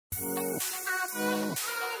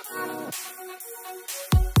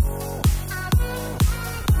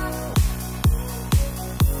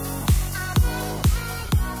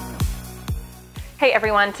Hey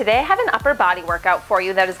everyone, today I have an upper body workout for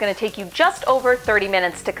you that is going to take you just over 30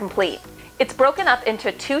 minutes to complete. It's broken up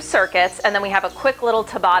into 2 circuits, and then we have a quick little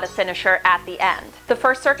Tabata finisher at the end. The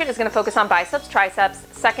first circuit is going to focus on biceps, triceps.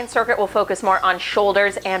 Second circuit will focus more on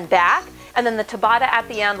shoulders and back. And then the Tabata at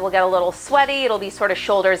the end will get a little sweaty. It'll be sort of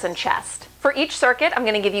shoulders and chest. For each circuit, I'm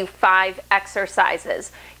going to give you 5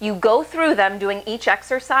 exercises. You go through them doing each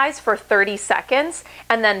exercise for 30 seconds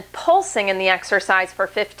and then pulsing in the exercise for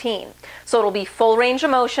 15. So it'll be full range of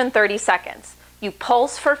motion, 30 seconds. You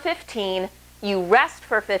pulse for 15, you rest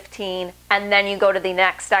for 15, and then you go to the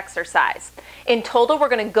next exercise. In total, we're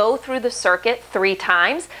going to go through the circuit 3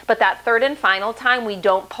 times, but that third and final time we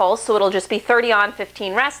don't pulse, so it'll just be 30 on,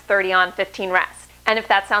 15 rest, 30 on, 15 rest. And if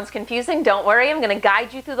that sounds confusing, don't worry, I'm going to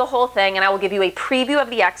guide you through the whole thing, and I will give you a preview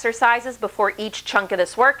of the exercises before each chunk of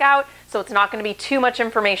this workout, so it's not going to be too much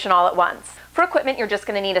information all at once. For equipment, you're just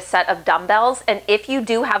going to need a set of dumbbells, and if you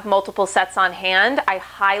do have multiple sets on hand, I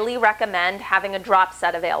highly recommend having a drop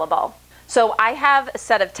set available. So I have a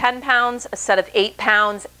set of 10 pounds, a set of 8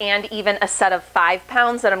 pounds, and even a set of 5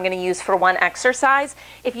 pounds that I'm going to use for one exercise.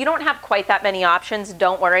 If you don't have quite that many options,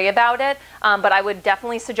 don't worry about it, but I would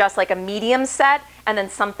definitely suggest like a medium set and then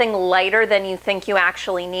something lighter than you think you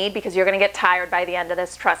actually need, because you're going to get tired by the end of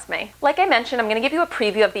this, trust me. Like I mentioned, I'm going to give you a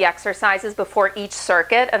preview of the exercises before each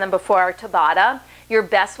circuit and then before our Tabata. Your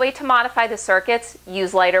best way to modify the circuits,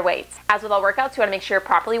 use lighter weights. As with all workouts, you want to make sure you're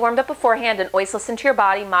properly warmed up beforehand and always listen to your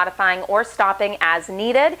body, modifying or stopping as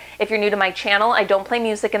needed. If you're new to my channel, I don't play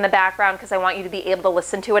music in the background because I want you to be able to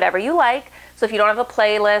listen to whatever you like. So if you don't have a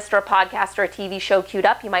playlist or a podcast or a TV show queued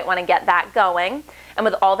up, you might want to get that going. And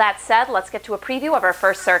with all that said, let's get to a preview of our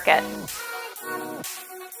first circuit.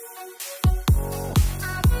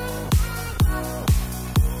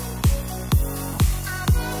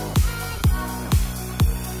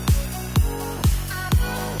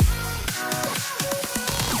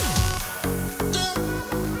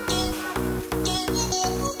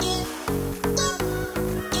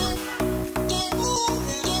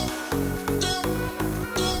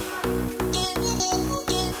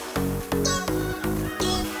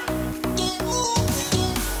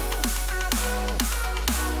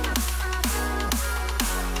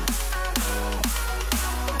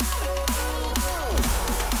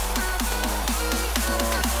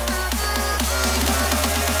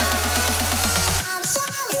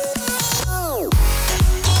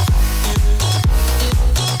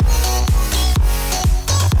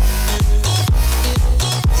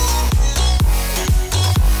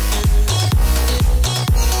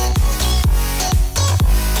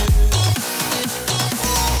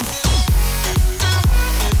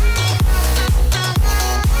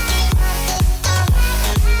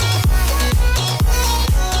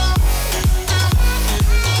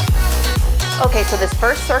 Okay, so this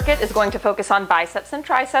first circuit is going to focus on biceps and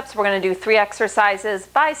triceps. We're going to do 3 exercises,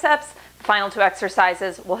 biceps. The final 2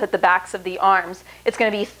 exercises will hit the backs of the arms. It's going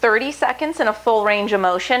to be 30 seconds in a full range of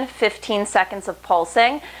motion, 15 seconds of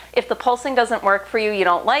pulsing. If the pulsing doesn't work for you, you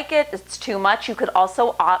don't like it, it's too much, you could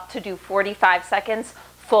also opt to do 45 seconds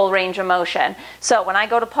full range of motion. So when I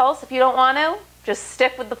go to pulse, if you don't want to, just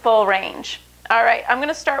stick with the full range. All right, I'm going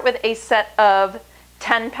to start with a set of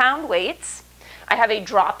 10-pound weights. I have a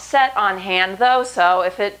drop set on hand though, so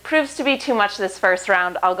if it proves to be too much this first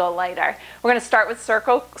round, I'll go lighter. We're going to start with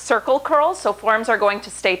circle curls, so forearms are going to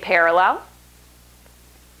stay parallel.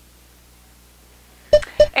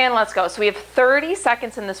 And let's go. So we have 30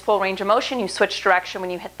 seconds in this full range of motion. You switch direction when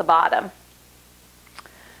you hit the bottom.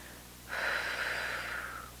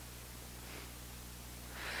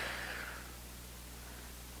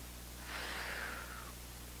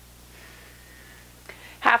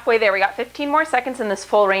 Halfway there, we got 15 more seconds in this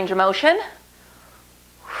full range of motion.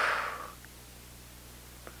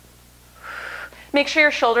 Make sure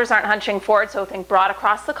your shoulders aren't hunching forward, so think broad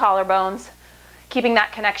across the collarbones, keeping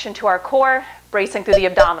that connection to our core, bracing through the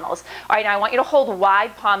abdominals. All right, now I want you to hold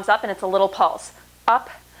wide, palms up, and it's a little pulse. Up,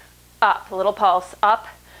 up, a little pulse, up,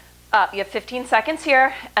 up. You have 15 seconds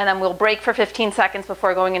here, and then we'll break for 15 seconds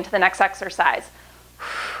before going into the next exercise.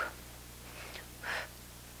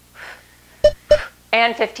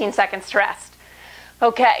 And 15 seconds to rest.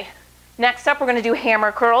 Okay, next up we're going to do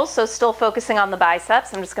hammer curls, so still focusing on the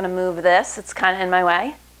biceps. I'm just going to move this, it's kind of in my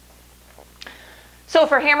way. So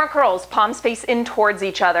for hammer curls, palms face in towards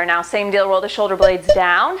each other. Now same deal, roll the shoulder blades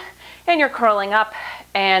down, and you're curling up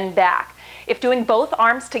and back. If doing both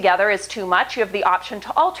arms together is too much, you have the option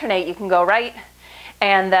to alternate. You can go right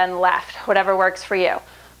and then left, whatever works for you.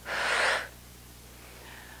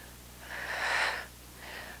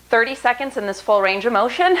 30 seconds in this full range of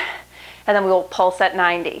motion, and then we will pulse at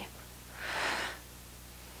 90.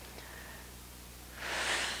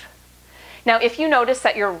 Now, if you notice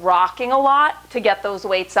that you're rocking a lot to get those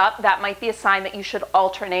weights up, that might be a sign that you should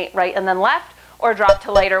alternate right and then left or drop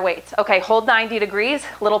to lighter weights. Okay, hold 90 degrees,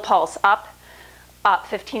 little pulse, up, up,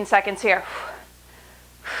 15 seconds here.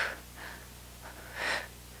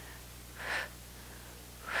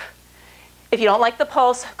 If you don't like the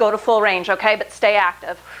pulse, go to full range, okay? But stay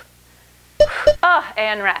active.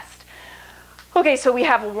 And rest. Okay, so we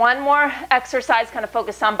have one more exercise kind of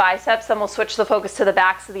focused on biceps, then we'll switch the focus to the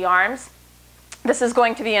backs of the arms. This is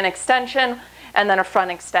going to be an extension and then a front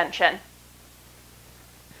extension.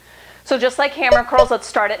 So just like hammer curls, let's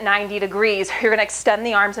start at 90 degrees. You're going to extend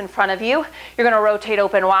the arms in front of you. You're going to rotate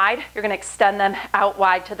open wide. You're going to extend them out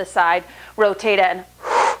wide to the side. Rotate in.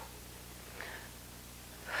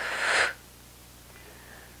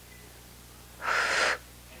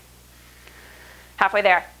 Halfway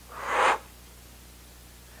there.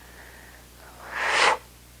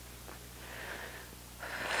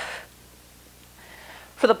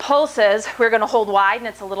 For the pulses, we're going to hold wide and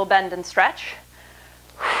it's a little bend and stretch.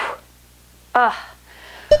 All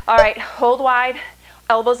right, hold wide,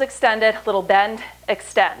 elbows extended, little bend,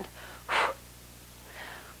 extend.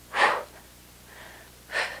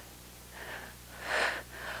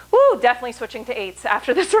 Woo, definitely switching to 8s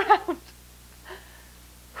after this round.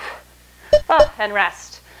 And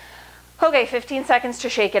rest. Okay, 15 seconds to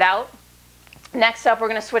shake it out. Next up, we're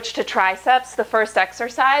going to switch to triceps. The first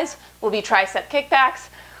exercise will be tricep kickbacks.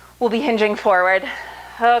 We'll be hinging forward.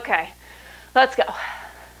 Okay, let's go.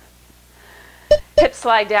 Hips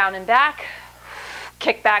slide down and back.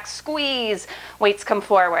 Kick back, squeeze. Weights come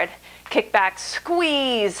forward. Kick back,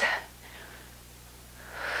 squeeze.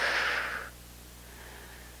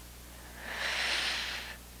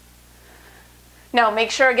 Now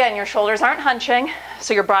make sure again your shoulders aren't hunching,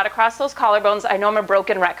 so you're broad across those collarbones. I know I'm a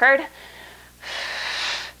broken record,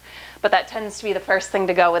 but that tends to be the first thing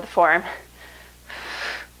to go with the forearm.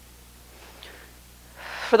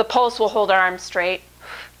 For the pulse, we'll hold our arms straight.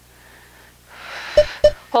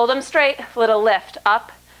 Hold them straight, little lift,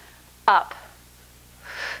 up, up.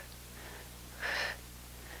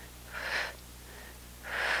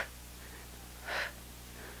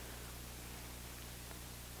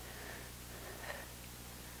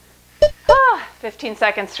 Ah, 15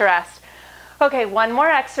 seconds to rest. Okay, one more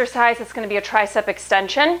exercise. It's going to be a tricep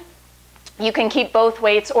extension. You can keep both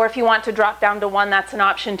weights, or if you want to drop down to one, that's an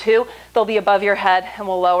option too. They'll be above your head and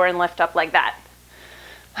we'll lower and lift up like that.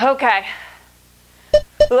 Okay,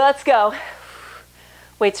 let's go.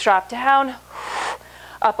 Weights drop down,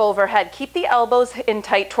 up overhead. Keep the elbows in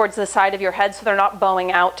tight towards the side of your head so they're not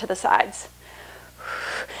bowing out to the sides.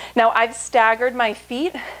 Now I've staggered my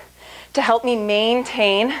feet to help me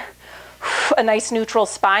maintain a nice neutral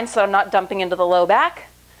spine so I'm not dumping into the low back.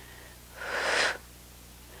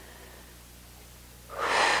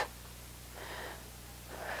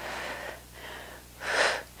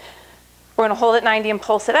 We're going to hold at 90 and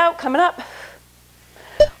pulse it out, coming up.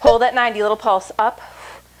 Hold at 90, little pulse, up,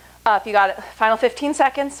 up. You got it. Final 15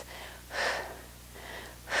 seconds.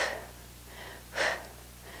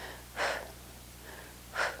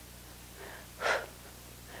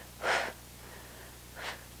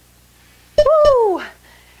 Woo!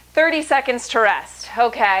 30 seconds to rest.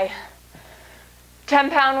 Okay.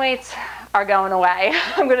 10-pound weights are going away.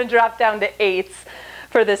 I'm going to drop down to 8s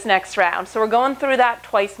for this next round. So we're going through that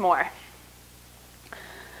twice more.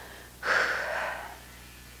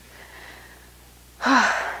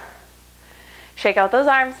 Shake out those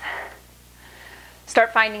arms.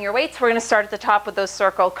 Start finding your weights. We're going to start at the top with those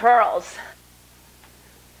circle curls.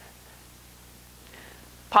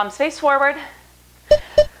 Palms face forward.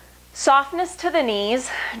 Softness to the knees,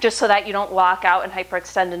 just so that you don't lock out and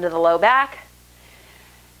hyperextend into the low back.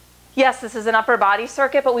 Yes, this is an upper body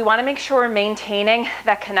circuit, but we want to make sure we're maintaining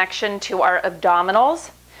that connection to our abdominals.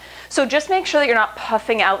 So just make sure that you're not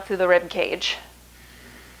puffing out through the rib cage.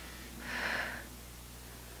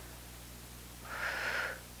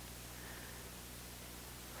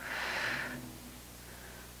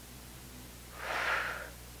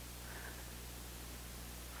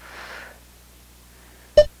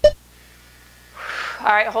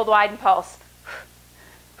 All right, hold wide and pulse.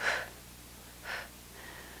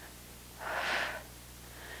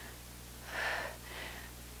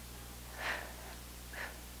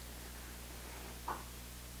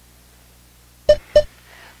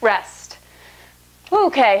 Rest.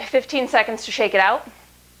 Okay, 15 seconds to shake it out.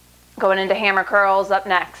 Going into hammer curls up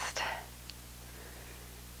next.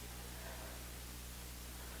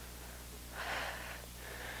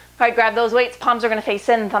 All right, grab those weights. Palms are going to face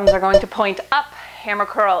in, thumbs are going to point up. Hammer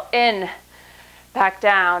curl in, back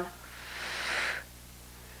down.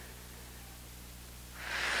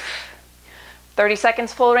 30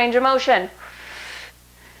 seconds full range of motion.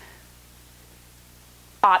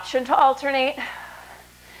 Option to alternate,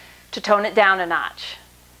 to tone it down a notch.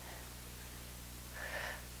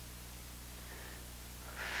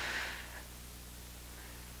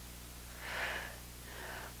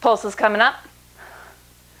 Pulse is coming up.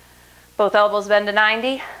 Both elbows bend to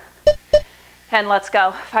 90. And let's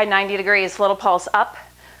go. Find 90 degrees. Little pulse. Up,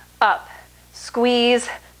 up. Squeeze,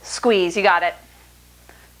 squeeze. You got it.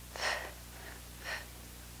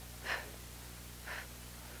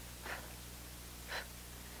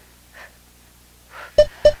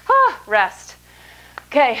 Rest.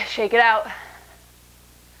 Okay, shake it out.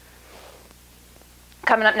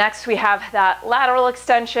 Coming up next, we have that lateral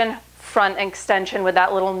extension, front extension with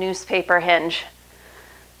that little newspaper hinge.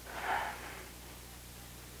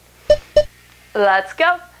 Let's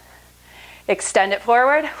go. Extend it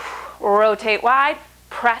forward, rotate wide,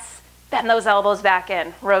 press, bend those elbows back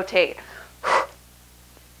in, rotate.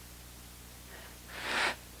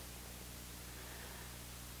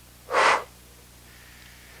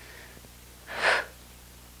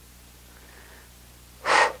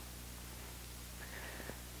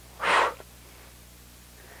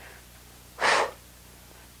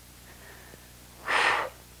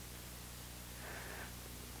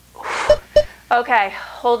 Okay,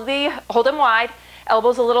 hold them wide,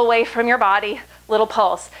 elbows a little away from your body, little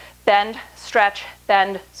pulse. Bend, stretch,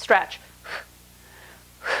 bend, stretch.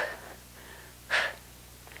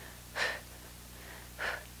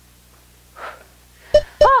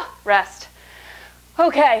 Rest.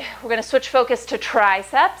 Okay, we're gonna switch focus to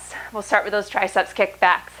triceps. We'll start with those triceps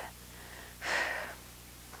kickbacks.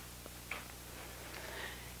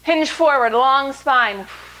 Hinge forward, long spine.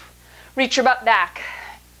 Reach your butt back.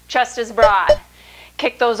 Chest is broad.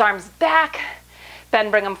 Kick those arms back, then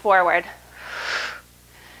bring them forward.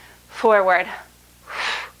 Forward.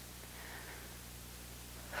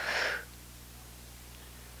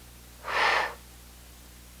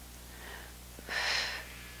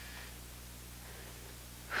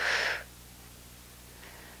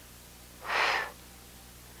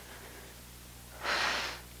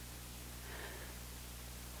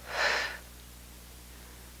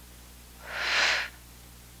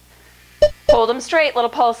 Hold them straight, little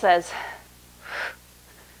pulses.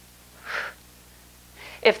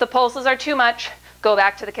 If the pulses are too much, go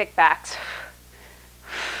back to the kickbacks.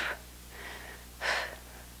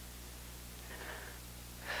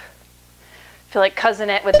 Feel like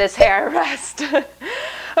cousin it with this hair. Rest.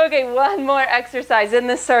 Okay, one more exercise in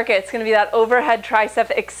this circuit. It's going to be that overhead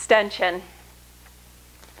tricep extension.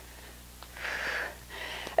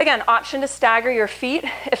 Again, option to stagger your feet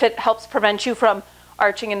if it helps prevent you from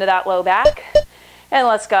arching into that low back. And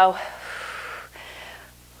let's go.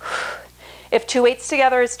 If two weights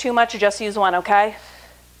together is too much, just use one, okay?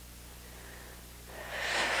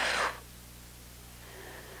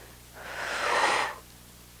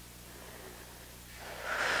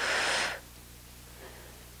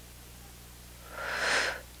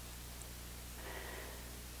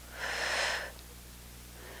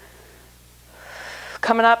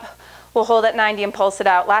 Coming up, we'll hold at 90 and pulse it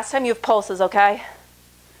out. Last time you have pulses, okay?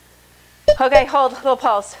 Okay, hold, little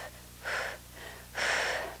pulse.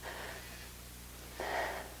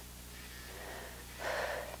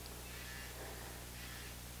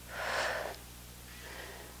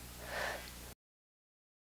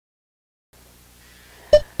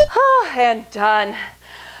 And done.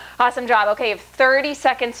 Awesome job. Okay, you have 30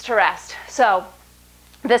 seconds to rest. So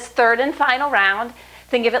this third and final round,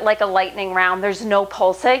 think of it like a lightning round. There's no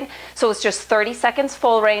pulsing. So it's just 30 seconds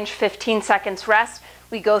full range, 15 seconds rest.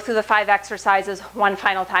 We go through the 5 exercises one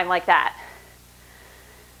final time like that.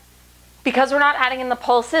 Because we're not adding in the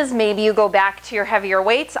pulses, maybe you go back to your heavier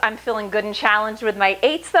weights. I'm feeling good and challenged with my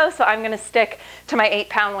 8s though, so I'm gonna stick to my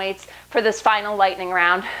 8-pound weights for this final lightning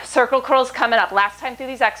round. Circle curls coming up. Last time through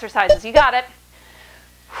these exercises, you got it.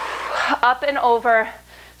 Up and over,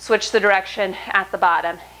 switch the direction at the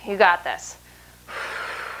bottom. You got this.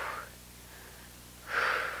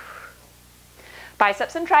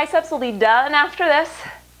 Biceps and triceps will be done after this.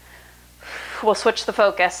 We'll switch the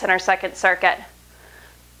focus in our second circuit.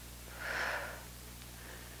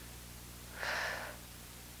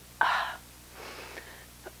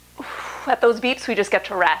 At those beeps, we just get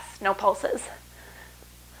to rest, no pulses.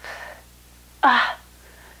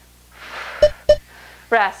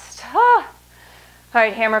 Rest. All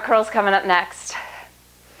right, hammer curls coming up next.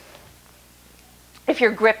 If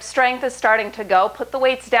your grip strength is starting to go, put the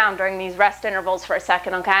weights down during these rest intervals for a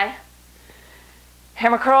second, okay?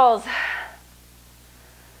 Hammer curls.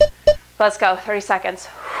 Let's go, 30 seconds.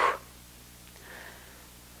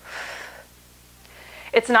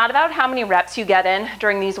 It's not about how many reps you get in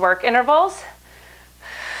during these work intervals.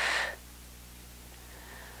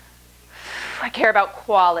 I care about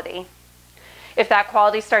quality. If that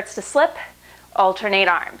quality starts to slip, alternate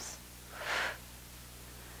arms.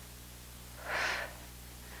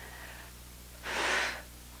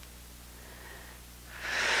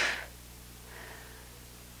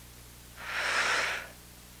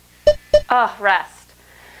 Oh, rest.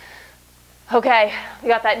 Okay, we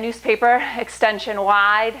got that newspaper, extension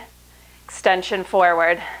wide, extension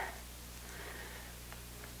forward.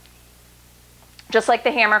 Just like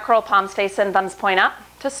the hammer curl, palms face in, thumbs point up.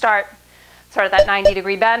 To start at that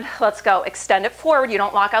 90-degree bend. Let's go. Extend it forward. You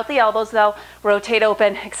don't lock out the elbows though. Rotate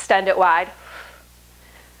open, extend it wide.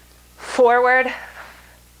 Forward.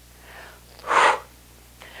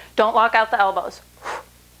 Don't lock out the elbows.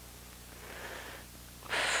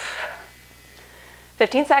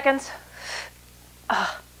 15 seconds.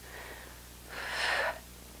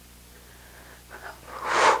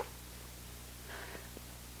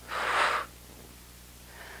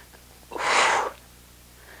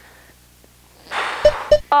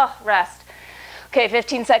 Oh, rest. Okay,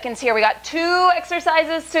 15 seconds here. We got 2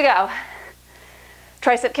 exercises to go.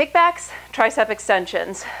 Tricep kickbacks, tricep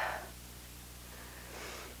extensions.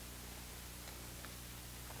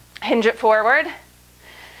 Hinge it forward.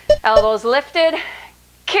 Elbows lifted.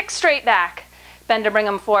 Kick straight back. Bend to bring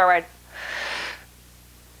them forward.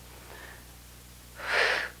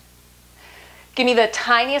 Give me the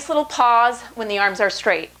tiniest little pause when the arms are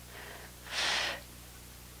straight.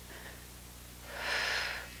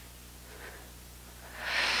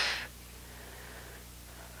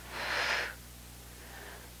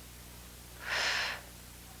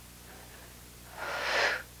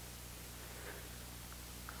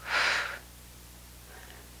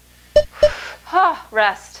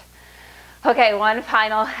 Rest. Okay, one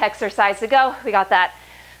final exercise to go. We got that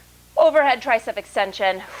overhead tricep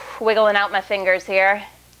extension. Wiggling out my fingers here.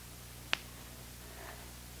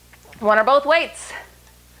 One or both weights.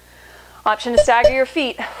 Option to stagger your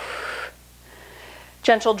feet.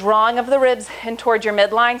 Gentle drawing of the ribs in towards your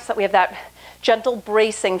midline so that we have that gentle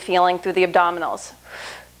bracing feeling through the abdominals.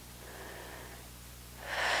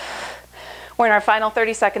 We're in our final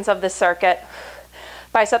 30 seconds of this circuit.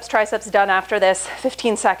 Biceps, triceps done after this.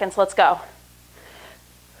 15 seconds, let's go.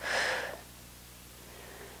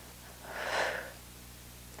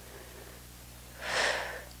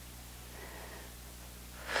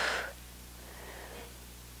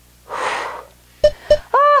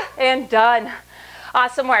 And done.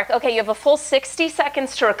 Awesome work. Okay, you have a full 60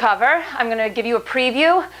 seconds to recover. I'm gonna give you a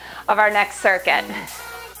preview of our next circuit.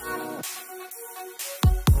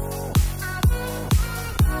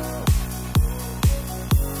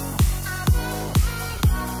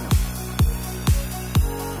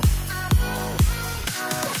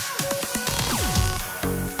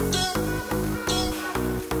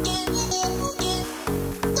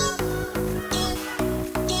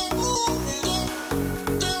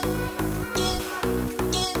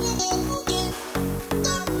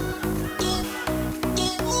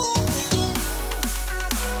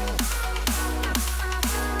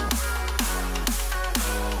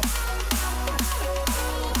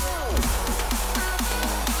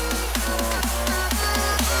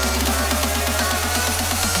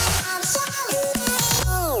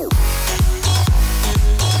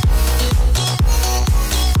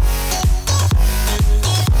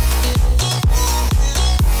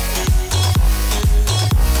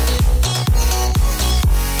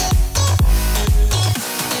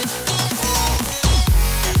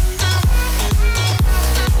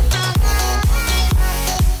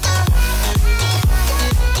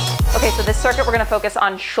 Circuit, we're going to focus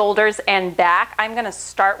on shoulders and back. I'm going to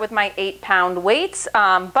start with my 8-pound weights,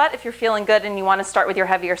 but if you're feeling good and you want to start with your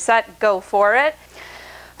heavier set, go for it.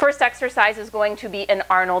 First exercise is going to be an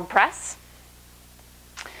Arnold press.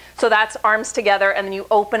 So that's arms together and then you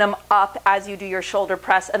open them up as you do your shoulder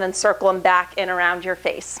press and then circle them back in around your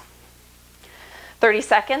face. 30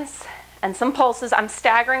 seconds and some pulses. I'm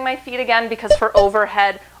staggering my feet again because for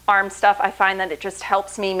overhead arm stuff, I find that it just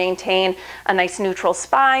helps me maintain a nice neutral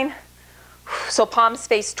spine. So palms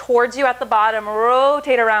face towards you at the bottom,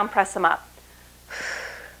 rotate around, press them up.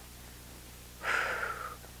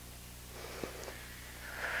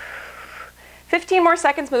 "15 more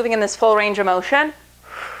seconds moving in this full range of motion.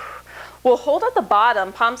 We'll hold at the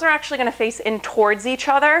bottom. Palms are actually going to face in towards each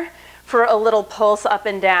other for a little pulse up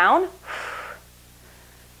and down.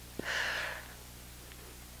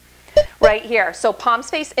 Right here. So palms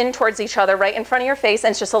face in towards each other, right in front of your face,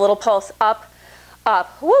 and it's just a little pulse up,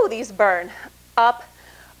 up. Woo, these burn. Up,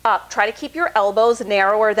 up. Try to keep your elbows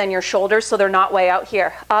narrower than your shoulders so they're not way out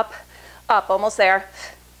here. Up, up, almost there.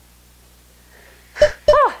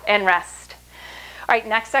 And rest. All right,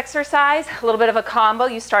 next exercise, a little bit of a combo.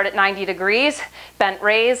 You start at 90 degrees, bent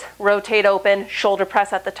raise, rotate open, shoulder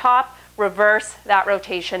press at the top, reverse that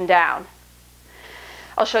rotation down.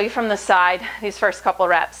 I'll show you from the side these first couple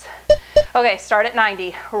reps. Okay, start at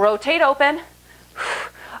 90, rotate open,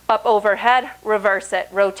 up overhead, reverse it,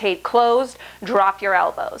 rotate closed, drop your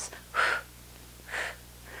elbows.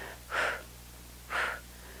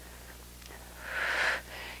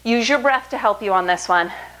 Use your breath to help you on this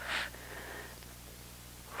one.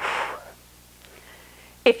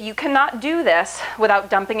 If you cannot do this without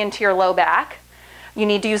dumping into your low back, you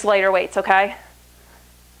need to use lighter weights, okay?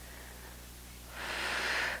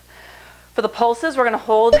 For the pulses, we're going to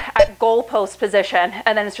hold at goalpost position,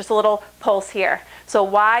 and then it's just a little pulse here. So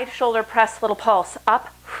wide shoulder press, little pulse,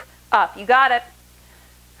 up, up. You got it.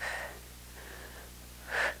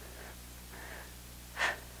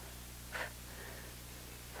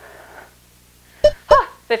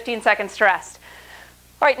 15 seconds to rest.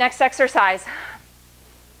 All right, next exercise.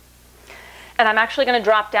 And I'm actually going to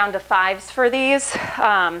drop down to 5s for these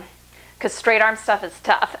because straight arm stuff is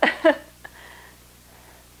tough.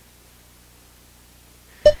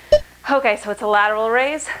 Okay, so it's a lateral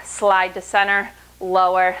raise, slide to center,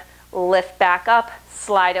 lower, lift back up,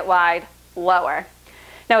 slide it wide, lower.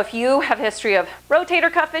 Now, if you have a history of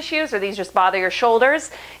rotator cuff issues or these just bother your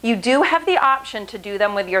shoulders, you do have the option to do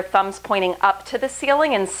them with your thumbs pointing up to the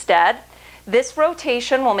ceiling instead. This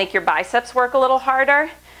rotation will make your biceps work a little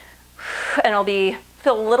harder and it'll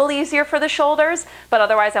feel a little easier for the shoulders, but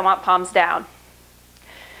otherwise I want palms down.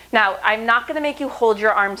 Now, I'm not going to make you hold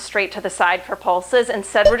your arms straight to the side for pulses.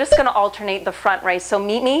 Instead, we're just going to alternate the front raise. So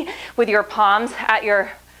meet me with your palms at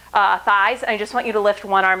your thighs, and I just want you to lift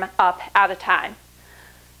one arm up at a time.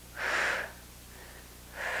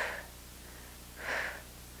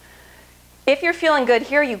 If you're feeling good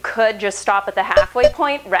here, you could just stop at the halfway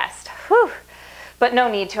point, rest. Whew. But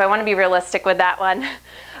no need to. I want to be realistic with that one.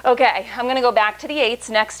 Okay, I'm going to go back to the 8s.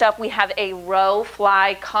 Next up, we have a row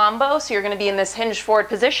fly combo. So you're going to be in this hinged forward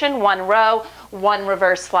position, 1 row, 1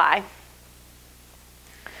 reverse fly.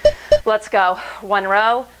 Let's go. 1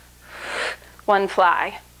 row, 1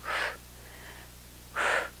 fly.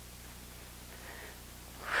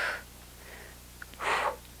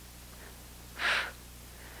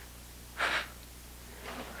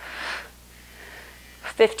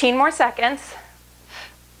 Fifteen more seconds.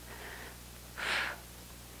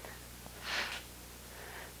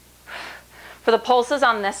 For the pulses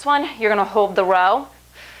on this one, you're going to hold the row.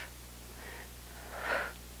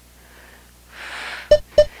 All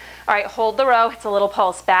right, hold the row. It's a little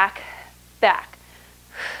pulse. Back, back.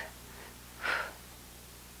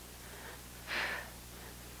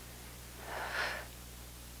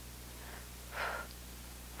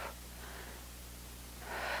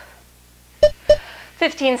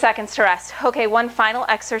 "15 seconds to rest." Okay, one final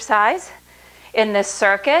exercise in this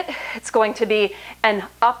circuit. It's going to be an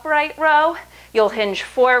upright row. You'll hinge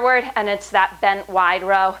forward, and it's that bent wide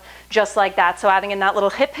row, just like that. So adding in that little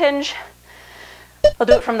hip hinge. I'll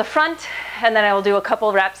do it from the front, and then I will do a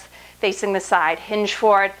couple reps facing the side. Hinge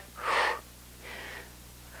forward.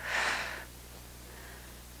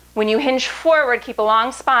 When you hinge forward, keep a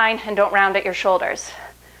long spine and don't round at your shoulders.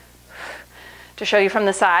 To show you from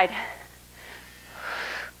the side.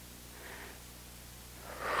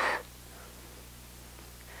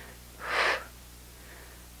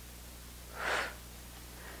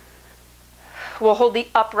 We'll hold the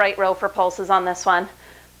upright row for pulses on this one.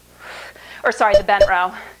 Or sorry, the bent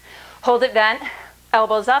row. Hold it bent,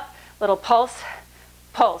 elbows up, little pulse,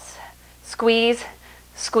 pulse, squeeze,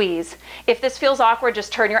 squeeze. If this feels awkward,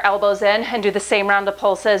 just turn your elbows in and do the same round of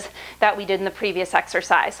pulses that we did in the previous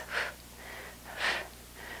exercise.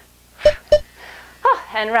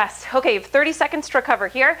 And rest. Okay, you have 30 seconds to recover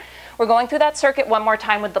here. We're going through that circuit one more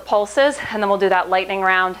time with the pulses, and then we'll do that lightning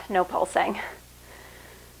round, no pulsing.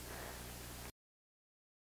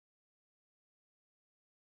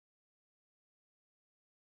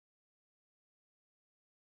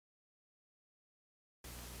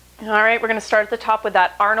 All right, we're going to start at the top with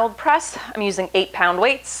that Arnold press. I'm using 8-pound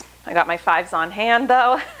weights. I got my 5s on hand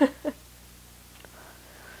though.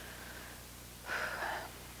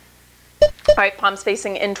 All right, palms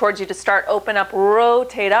facing in towards you to start. Open up,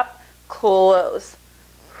 rotate up, close.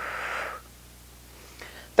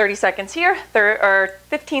 30 seconds here, or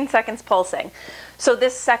 15 seconds pulsing. So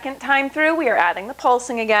this second time through, we are adding the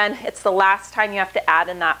pulsing again. It's the last time you have to add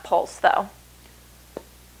in that pulse though.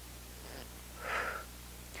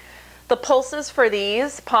 The pulses for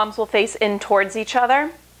these, palms will face in towards each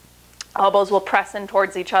other. Elbows will press in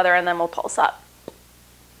towards each other and then we'll pulse up.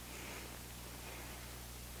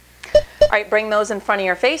 All right, bring those in front of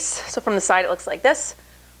your face. So from the side it looks like this.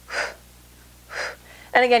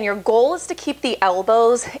 And again, your goal is to keep the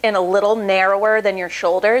elbows in a little narrower than your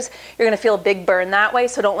shoulders. You're gonna feel a big burn that way,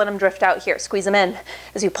 so don't let them drift out here. Squeeze them in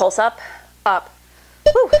as you pulse up, up,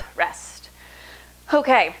 whew, rest.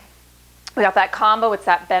 Okay, we got that combo, it's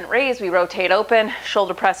that bent raise. We rotate open,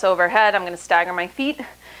 shoulder press overhead. I'm gonna stagger my feet,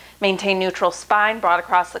 maintain neutral spine, broad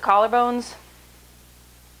across the collarbones.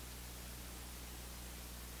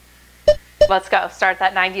 Let's go, start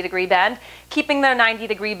that 90-degree bend. Keeping the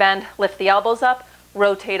 90-degree bend, lift the elbows up,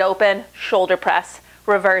 rotate open, shoulder press,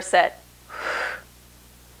 reverse it.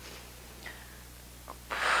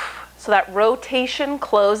 So that rotation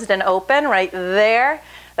closed and open right there,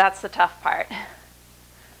 that's the tough part.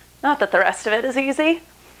 Not that the rest of it is easy.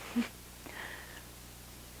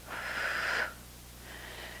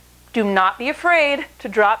 Do not be afraid to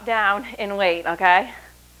drop down in weight, okay?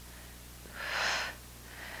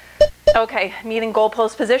 Okay, meeting goal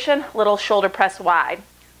pose position, little shoulder press wide.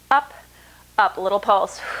 Up, up, little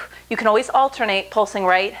pulse. You can always alternate pulsing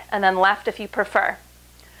right and then left if you prefer.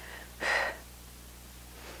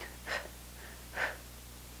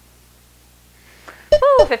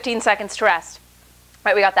 Woo, 15 seconds to rest.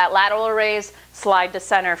 Right, we got that lateral raise, slide to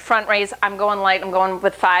center, front raise. I'm going light, I'm going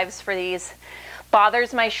with 5s for these.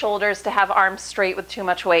 Bothers my shoulders to have arms straight with too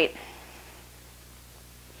much weight.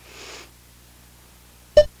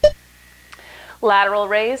 Lateral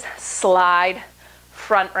raise, slide,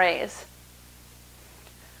 front raise.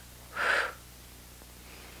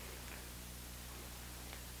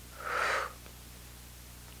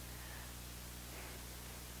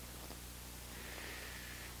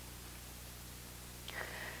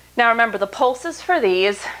 Now remember, the pulses for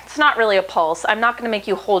these, it's not really a pulse. I'm not going to make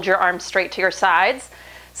you hold your arms straight to your sides,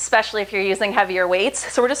 especially if you're using heavier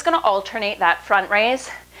weights. So we're just going to alternate that front raise.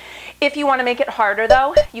 If you want to make it harder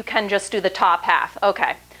though, you can just do the top half.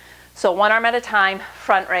 Okay, so one arm at a time,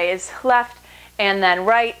 front raise, left, and then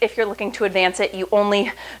right. If you're looking to advance it, you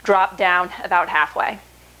only drop down about halfway.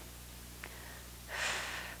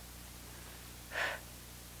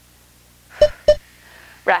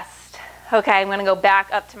 Rest. Okay, I'm gonna go back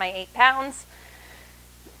up to my 8 pounds.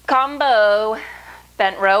 Combo,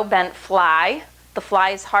 bent row, bent fly. The fly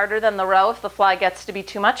is harder than the row. If the fly gets to be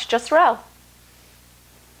too much, just row.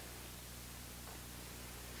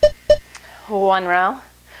 One row,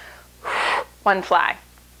 one fly.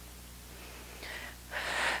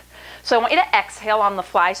 So I want you to exhale on the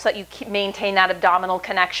fly so that you maintain that abdominal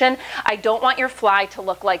connection. I don't want your fly to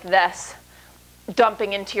look like this,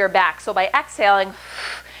 dumping into your back. So by exhaling,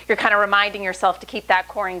 you're kind of reminding yourself to keep that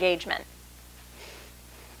core engagement.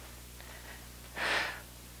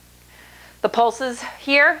 The pulses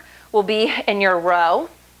here will be in your row.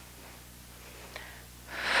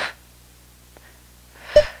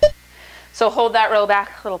 So hold that row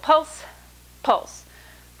back, little pulse, pulse.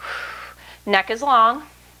 Neck is long.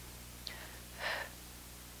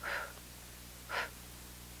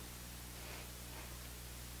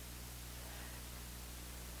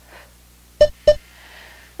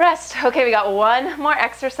 Rest. Okay, we got one more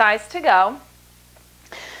exercise to go.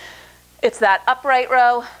 It's that upright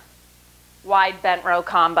row, wide bent row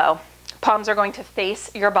combo. Palms are going to face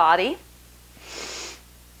your body.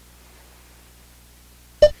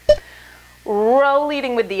 Row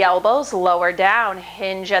leading with the elbows, lower down,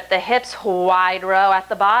 hinge at the hips, wide row at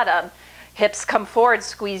the bottom. Hips come forward,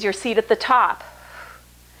 squeeze your seat at the top.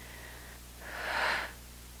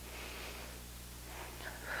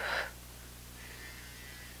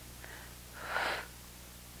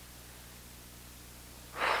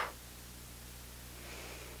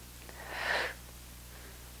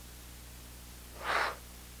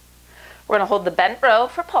 We're going to hold the bent row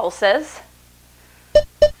for pulses.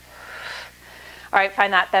 All right,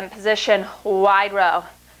 find that bent position, wide row.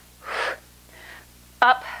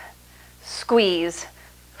 Up, squeeze.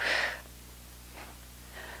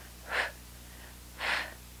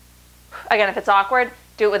 Again, if it's awkward,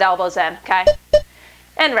 do it with elbows in, okay?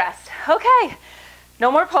 And rest. Okay,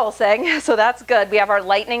 no more pulsing, so that's good. We have our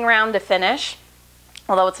lightning round to finish,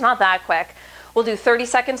 although it's not that quick. We'll do 30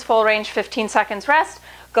 seconds full range, 15 seconds rest,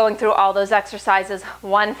 going through all those exercises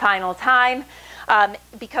one final time.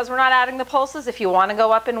 Because we're not adding the pulses, if you want to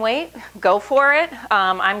go up in weight, go for it.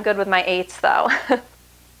 I'm good with my 8s though.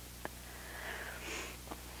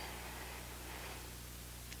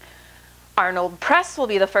 Arnold press will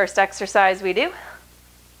be the first exercise we do.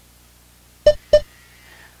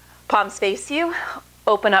 Palms face you,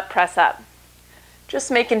 open up, press up.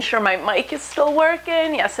 Just making sure my mic is still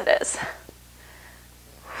working. Yes, it is.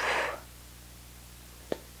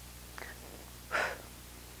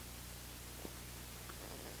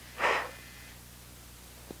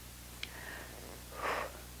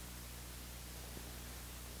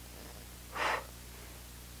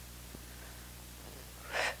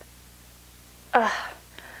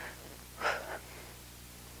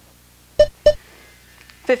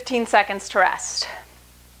 15 seconds to rest.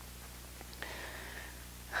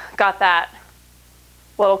 Got that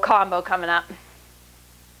little combo coming up.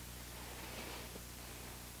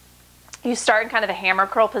 You start in kind of a hammer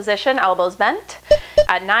curl position, elbows bent.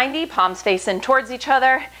 At 90, palms facing towards each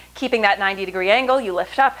other. Keeping that 90-degree angle, you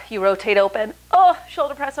lift up, you rotate open. Oh,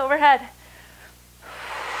 shoulder press overhead.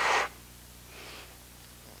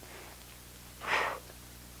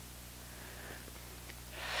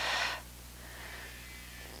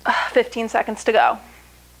 Uh, 15 seconds to go.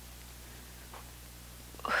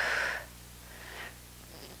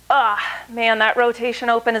 Ah, man, that rotation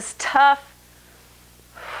open is tough.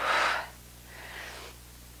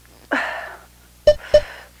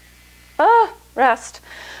 Oh, rest.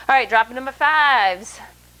 All right, drop into my fives.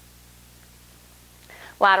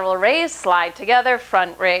 Lateral raise, slide together,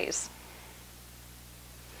 front raise.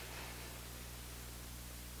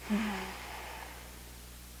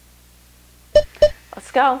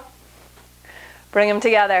 Let's go. Bring them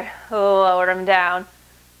together, lower them down.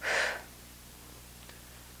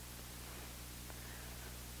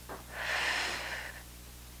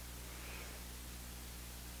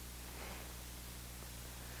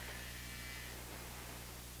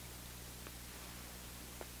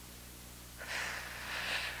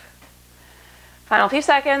 Final few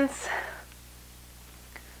seconds.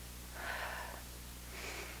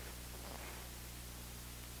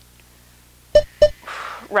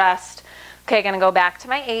 Rest. Okay, gonna go back to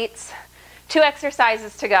my 8s. 2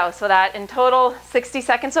 exercises to go. So that in total, 60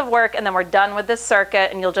 seconds of work, and then we're done with this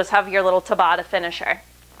circuit, and you'll just have your little Tabata finisher.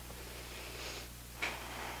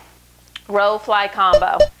 Row fly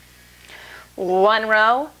combo. 1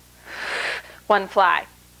 row, 1 fly.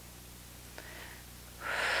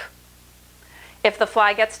 If the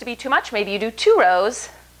fly gets to be too much, maybe you do 2 rows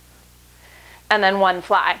and then 1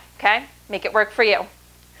 fly, okay? Make it work for you.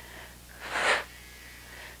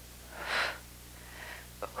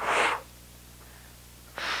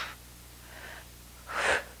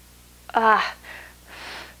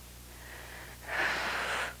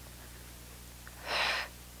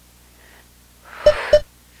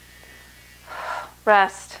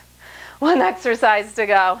 Rest. 1 exercise to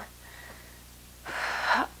go.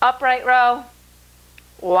 Upright row.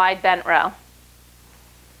 Wide bent row.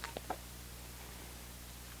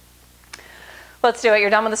 Let's do it.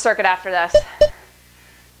 You're done with the circuit after this.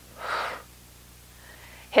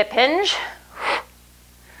 Hip hinge.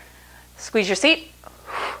 Squeeze your seat.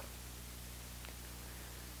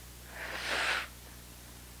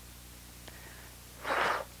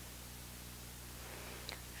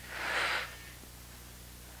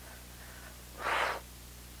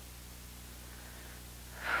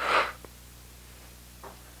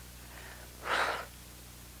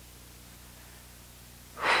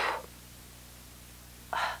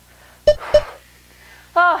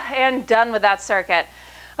 Oh, and done with that circuit.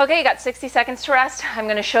 Okay, you got 60 seconds to rest. I'm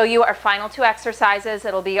going to show you our final 2 exercises.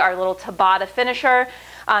 It'll be our little Tabata finisher.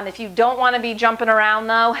 If you don't want to be jumping around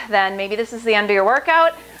though, then maybe this is the end of your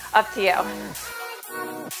workout. Up to you.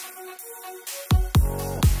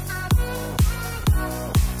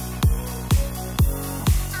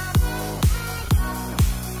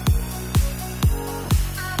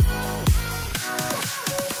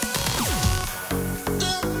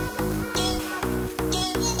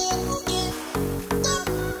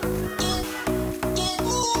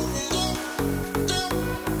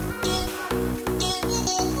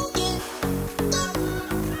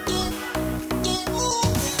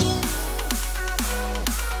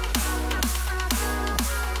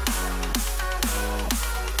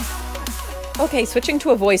 Okay, switching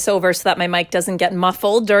to a voiceover so that my mic doesn't get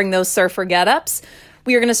muffled during those surfer get-ups.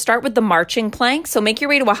 We are going to start with the marching plank. So make your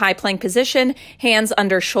way to a high plank position, hands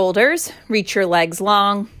under shoulders, reach your legs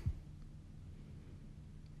long.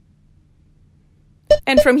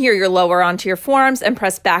 And from here, you're lower onto your forearms and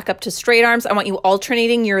press back up to straight arms. I want you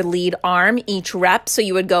alternating your lead arm each rep. So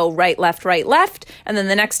you would go right, left, and then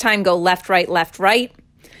the next time go left, right, left, right.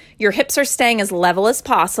 Your hips are staying as level as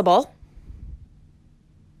possible.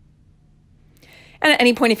 And at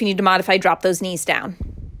any point, if you need to modify, drop those knees down.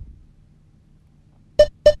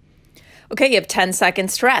 Okay, you have 10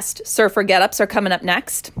 seconds to rest. Surfer get-ups are coming up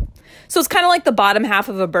next. So it's kind of like the bottom half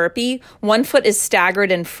of a burpee. 1 foot is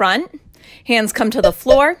staggered in front. Hands come to the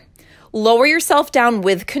floor. Lower yourself down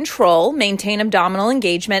with control. Maintain abdominal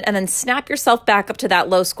engagement. And then snap yourself back up to that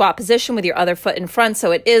low squat position with your other foot in front.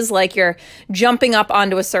 So it is like you're jumping up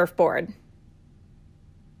onto a surfboard.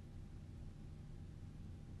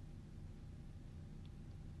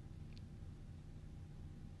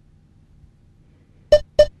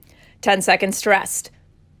 10 seconds to rest.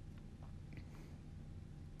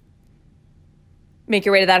 Make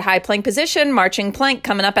your way to that high plank position, marching plank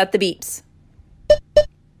coming up at the beeps.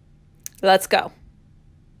 Let's go.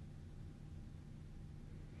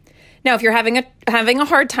 Now, if you're having a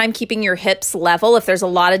hard time keeping your hips level, if there's a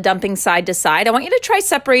lot of dumping side to side, I want you to try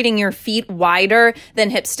separating your feet wider than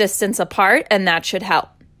hips distance apart, and that should help.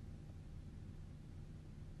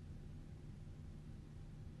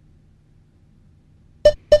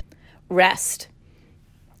 Rest.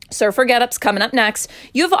 Surfer get-ups coming up next.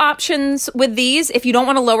 You have options with these. If you don't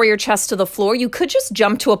want to lower your chest to the floor, you could just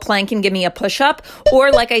jump to a plank and give me a push-up.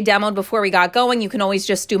 Or like I demoed before we got going, you can always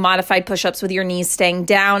just do modified push-ups with your knees staying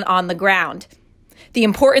down on the ground. The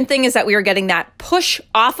important thing is that we are getting that push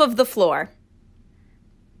off of the floor.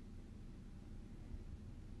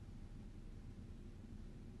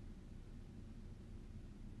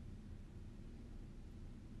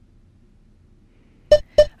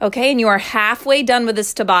 Okay, and you are halfway done with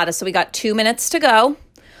this Tabata. So we got 2 minutes to go.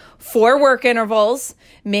 4 work intervals.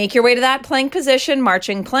 Make your way to that plank position.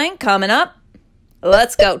 Marching plank coming up.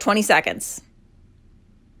 Let's go. 20 seconds.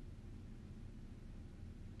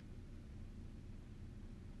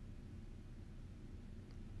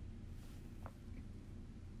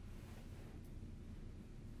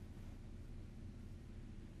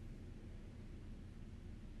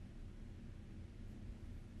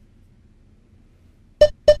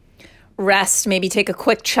 Rest, maybe take a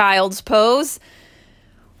quick child's pose.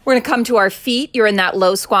 We're going to come to our feet. You're in that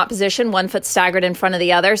low squat position, 1 foot staggered in front of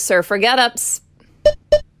the other. Surfer get-ups.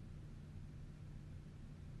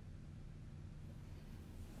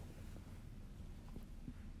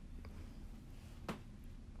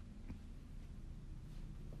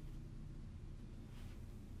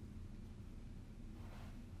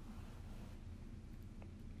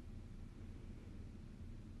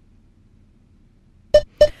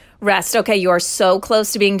 Rest. Okay, you are so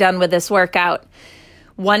close to being done with this workout.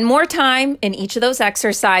 1 more time in each of those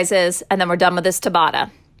exercises, and then we're done with this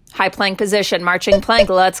Tabata. High plank position, marching plank,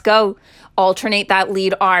 let's go. Alternate that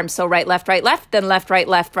lead arm. So right, left, then left,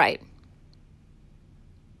 right.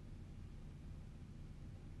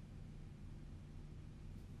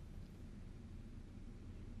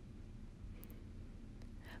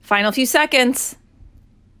 Final few seconds.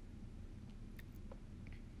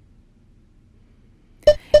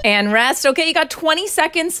 And rest. Okay, you got 20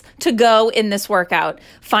 seconds to go in this workout.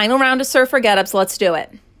 Final round of surfer get-ups. Let's do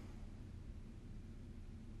it.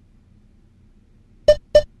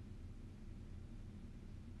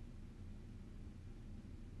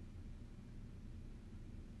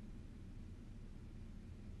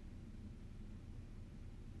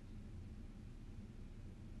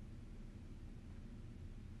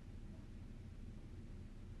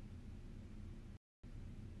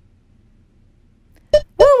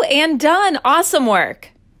 And done. Awesome work.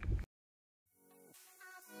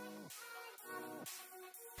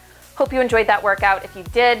 Hope you enjoyed that workout. If you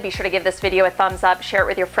did, be sure to give this video a thumbs up, share it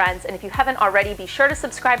with your friends, and if you haven't already, be sure to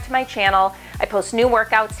subscribe to my channel. I post new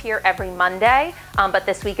workouts here every Monday, but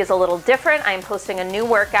this week is a little different. I am posting a new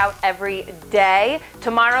workout every day.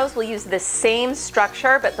 Tomorrow's will use the same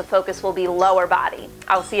structure, but the focus will be lower body.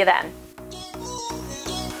 I'll see you then.